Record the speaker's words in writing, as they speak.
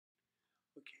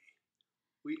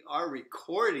We are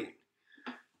recording.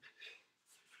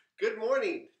 Good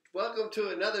morning. Welcome to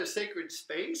another Sacred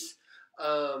Space.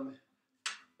 I'm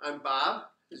Bob,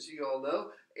 as you all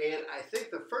know, and I think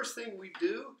the first thing we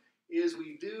do is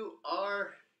we do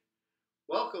our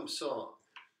welcome song.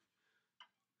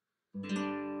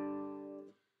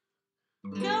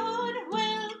 God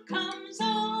welcomes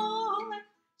all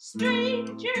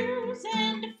strangers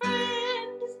and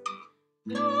friends.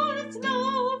 God's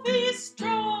love is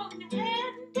strong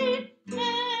and it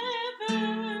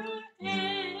never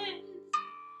ends.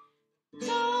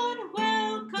 God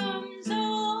welcomes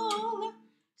all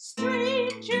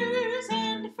strangers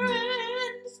and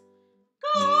friends.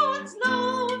 God's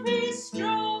love is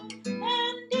strong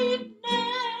and it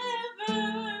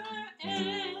never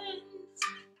ends.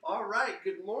 All right.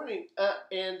 Good morning.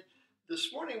 And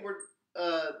this morning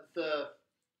the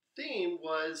theme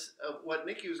was what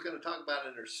Nikki was going to talk about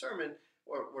in her sermon,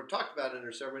 or talked about in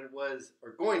her sermon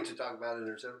or going to talk about in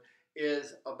her sermon,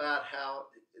 is about how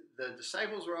the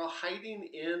disciples were all hiding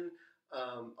in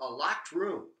a locked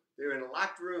room. They're in a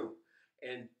locked room,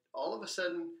 and all of a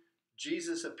sudden,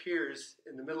 Jesus appears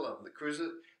in the middle of them.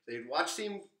 They had watched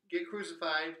him get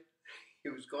crucified. He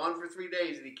was gone for 3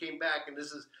 days, and he came back, and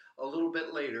this is a little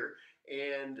bit later.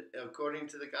 And according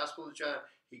to the Gospel of John,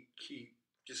 he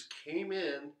just came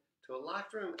in to a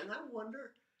locked room, and I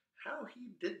wonder how he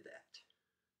did that.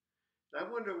 And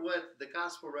I wonder what the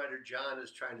Gospel writer John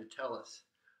is trying to tell us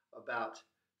about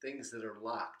things that are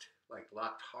locked, like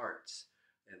locked hearts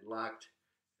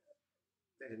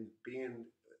and being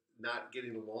not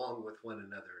getting along with one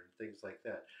another and things like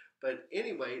that. But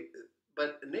anyway,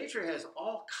 nature has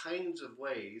all kinds of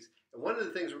ways. And one of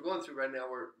the things we're going through right now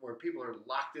where people are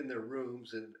locked in their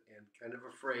rooms and kind of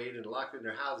afraid and locked in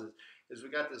their houses is we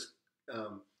got this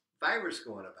virus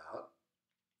going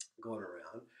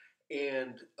around.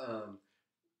 And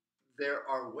there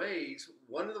are ways,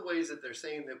 one of the ways that they're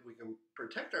saying that we can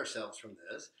protect ourselves from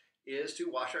this is to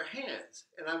wash our hands.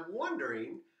 And I'm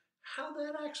wondering how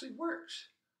that actually works.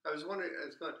 I was going,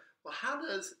 well, how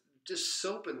does just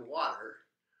soap and water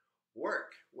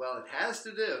work? Well, it has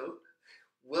to do.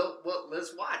 Well,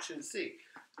 let's watch and see.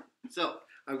 So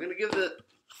I'm going to give the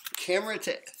camera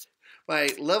to my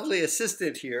lovely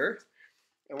assistant here,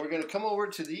 and we're going to come over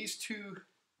to these two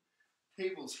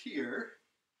tables here,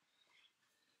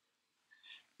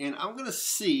 and I'm going to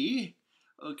see.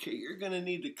 Okay, you're going to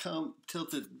need to come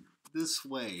tilted this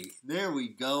way. There we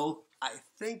go. I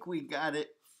think we got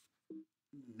it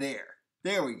there.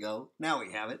 There we go. Now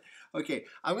we have it. Okay,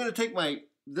 I'm going to take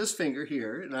this finger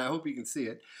here, and I hope you can see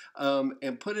it,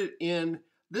 and put it in.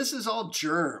 This is all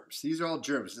germs. These are all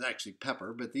germs. It's actually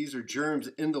pepper, but these are germs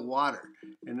in the water.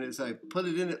 And as I put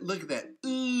it in it, look at that.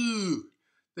 Ooh,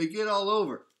 they get all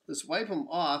over. Let's wipe them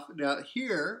off. Now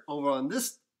here, over on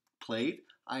this plate,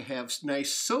 I have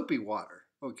nice soapy water.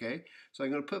 Okay, so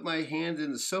I'm going to put my hand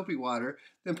in the soapy water,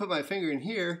 then put my finger in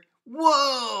here.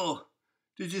 Whoa!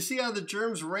 Did you see how the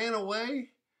germs ran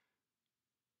away?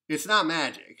 It's not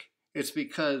magic. It's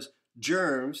because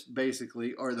germs,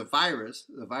 basically, or the virus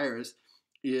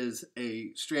is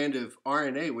a strand of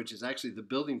RNA, which is actually the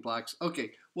building blocks.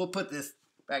 Okay, we'll put this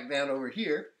back down over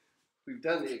here. We've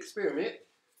done the experiment.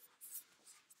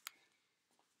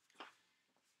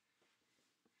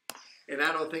 And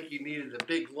I don't think you needed a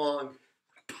big, long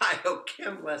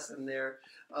biochem lesson there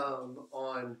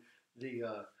on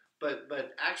the,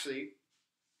 but actually,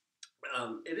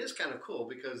 it is kind of cool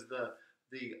because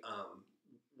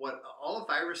what all a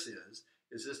virus is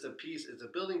just it's a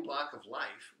building block of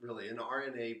life, really, an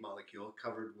RNA molecule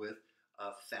covered with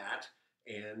fat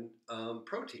and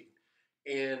protein.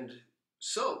 And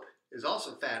soap is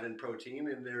also fat and protein,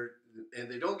 and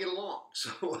they don't get along.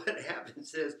 So what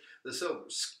happens is the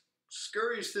soap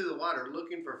scurries through the water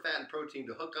looking for fat and protein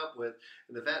to hook up with,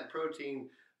 and the fat and protein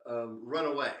run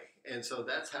away. And so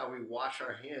that's how we wash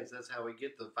our hands. That's how we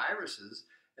get the viruses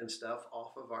and stuff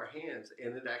off of our hands,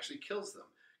 and it actually kills them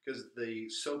because the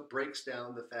soap breaks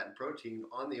down the fat and protein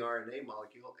on the RNA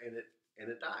molecule, and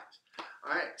it dies.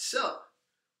 All right, so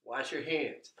wash your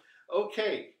hands.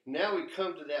 Okay, now we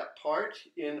come to that part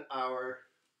in our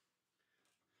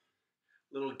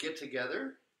little get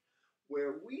together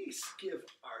where we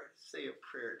say a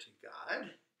prayer to God.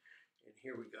 And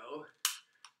here we go.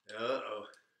 Uh-oh.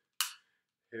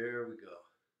 Here we go.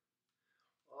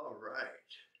 All right.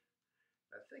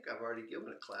 I think I've already given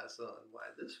a class on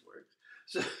why this works.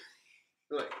 So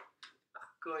anyway,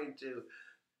 I'm going to,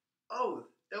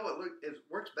 it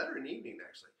works better in the evening,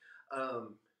 actually.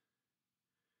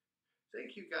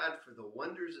 Thank you, God, for the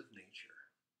wonders of nature.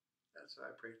 That's what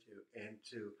I pray to. And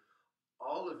to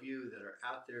all of you that are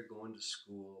out there going to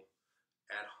school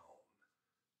at home.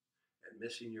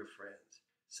 missing your friends.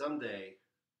 Someday,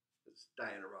 as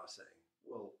Diana Ross sang,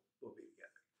 we'll be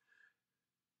together.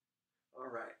 All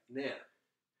right, now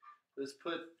let's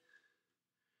now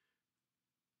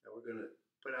we're gonna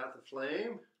put out the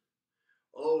flame.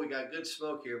 Oh, we got good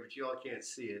smoke here, but you all can't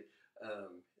see it.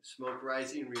 Smoke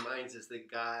rising reminds us that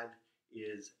God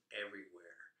is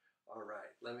everywhere. All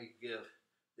right, let me give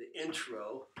the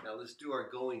intro. Now let's do our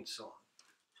going song.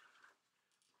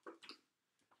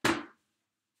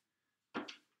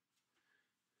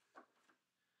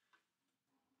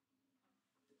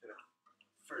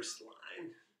 First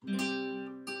line.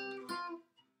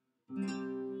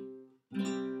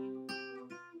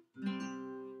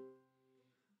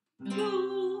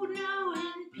 Go now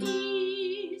in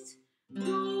peace,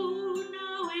 go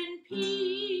now in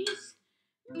peace.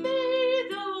 May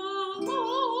the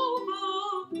love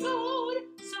of God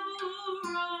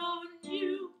surround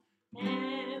you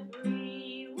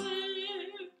everywhere,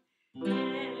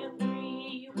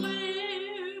 everywhere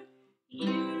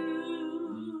you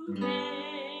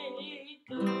may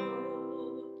go.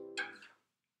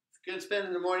 It's good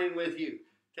spending the morning with you.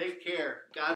 Take care. God